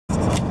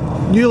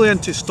Newly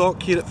into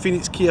stock here at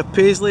Phoenix Kia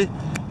Paisley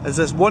is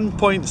this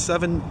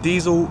 1.7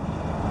 diesel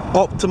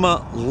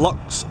Optima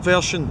Lux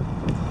version.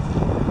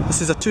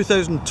 This is a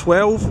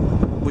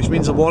 2012, which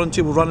means the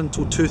warranty will run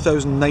until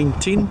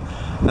 2019,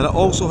 and it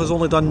also has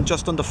only done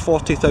just under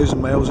 40,000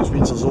 miles, which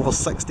means there's over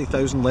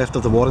 60,000 left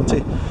of the warranty.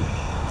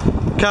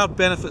 The car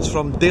benefits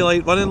from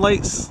daylight running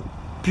lights,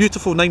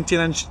 beautiful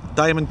 19-inch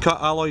diamond cut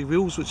alloy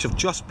wheels which have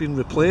just been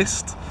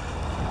replaced.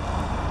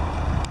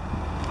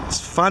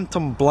 It's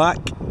phantom black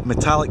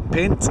metallic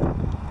paint,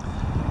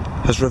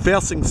 has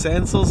reversing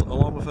sensors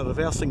along with a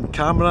reversing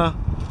camera,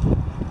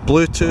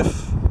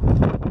 Bluetooth,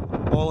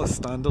 all is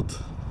standard.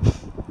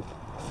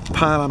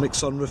 Panoramic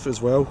sunroof as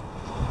well.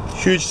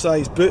 Huge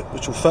size boot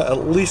which will fit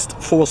at least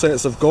 4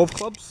 sets of golf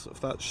clubs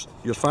if that's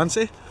your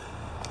fancy.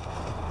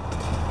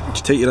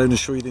 Just take you around and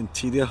show you the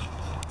interior.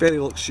 Very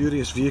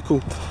luxurious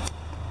vehicle.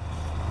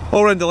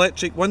 All round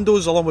electric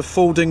windows along with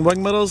folding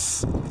wing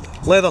mirrors,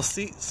 leather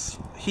seats,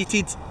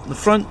 heated in the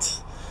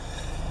front.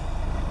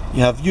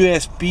 You have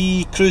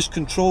USB cruise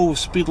control with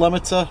speed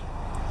limiter,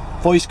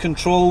 voice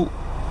control.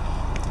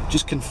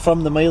 Just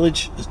confirm the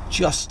mileage is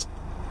just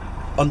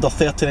under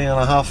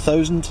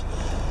 39,500.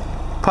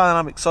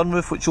 Panoramic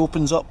sunroof which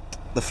opens up,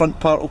 the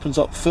front part opens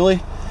up fully.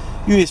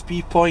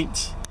 USB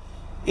point,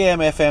 AM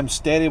FM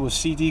stereo with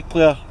CD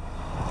player.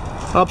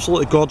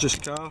 Absolutely gorgeous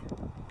car,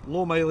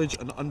 low mileage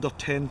and under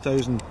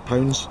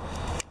 £10,000.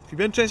 If you'd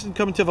be interested in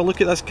coming to have a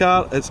look at this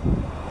car,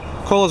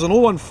 call us on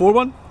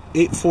 0141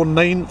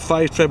 849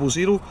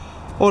 5000,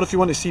 or if you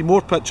want to see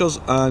more pictures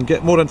and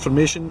get more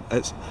information,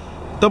 it's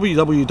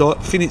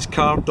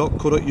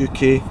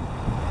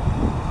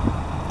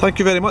www.phoenixcar.co.uk. Thank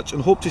you very much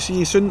and hope to see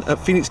you soon at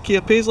Phoenix Kia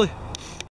Paisley.